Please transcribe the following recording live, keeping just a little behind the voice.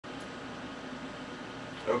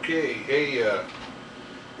Okay, hey,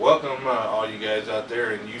 welcome all you guys out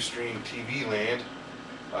there in Ustream TV land.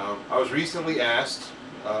 I was recently asked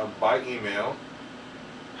by email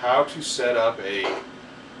how to set up a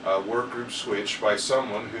workgroup switch by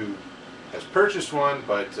someone who has purchased one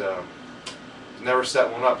but never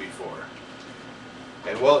set one up before.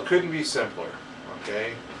 And well, it couldn't be simpler.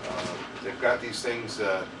 Okay, they've got these things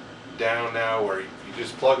down now where you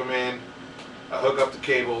just plug them in, hook up the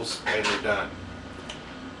cables, and you're done.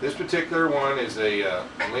 This particular one is a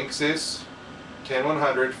Linksys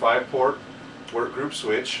 10100 5-port workgroup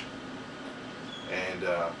switch, and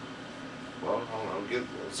well, I don't know.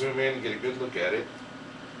 Zoom in and get a good look at it.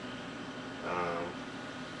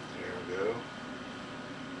 There we go.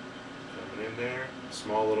 Coming in there,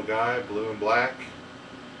 small little guy, blue and black.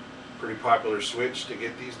 Pretty popular switch to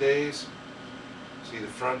get these days. See the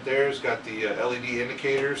front there's got the LED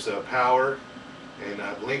indicators, power,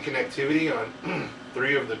 and link connectivity on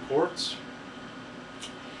 3 of the ports.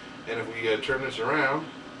 And if we turn this around,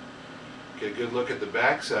 get a good look at the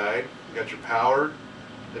back side. You got your power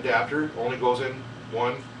adapter, only goes in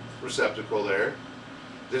one receptacle there.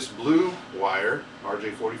 This blue wire,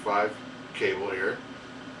 RJ45 cable here,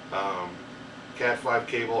 Cat5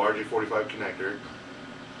 cable, RJ45 connector.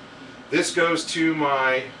 This goes to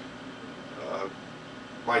my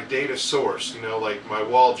my data source, you know, like my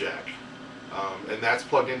wall jack. And that's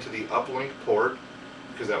plugged into the uplink port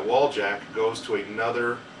because that wall jack goes to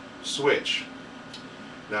another switch.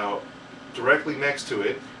 Now, directly next to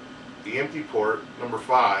it, the empty port, number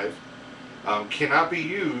 5, cannot be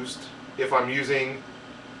used if I'm using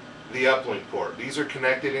the uplink port. These are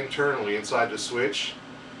connected internally inside the switch.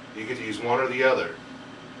 You get to use one or the other.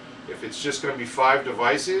 If it's just going to be 5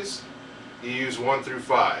 devices, you use 1 through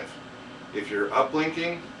 5. If you're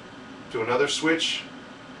uplinking to another switch,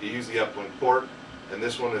 you use the uplink port, and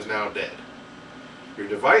this one is now dead. Your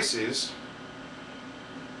devices,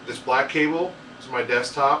 this black cable is my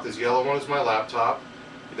desktop, this yellow one is my laptop.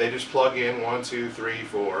 They just plug in 1, 2, 3,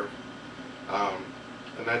 4,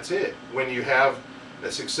 and that's it. When you have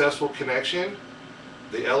a successful connection,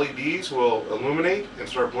 the LEDs will illuminate and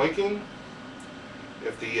start blinking.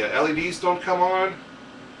 If the LEDs don't come on,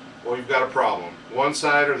 well, you've got a problem. One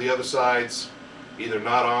side or the other side's either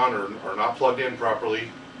not on or not plugged in properly,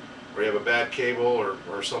 or you have a bad cable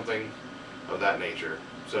or something of that nature.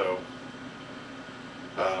 So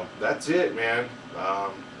that's it, man.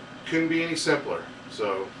 Couldn't be any simpler.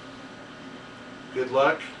 So good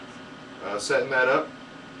luck setting that up,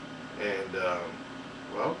 and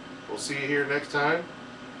well, we'll see you here next time.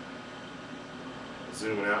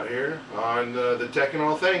 Zooming out here on the Tech and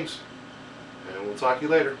All Things, and we'll talk to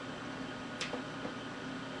you later.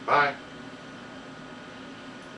 Bye.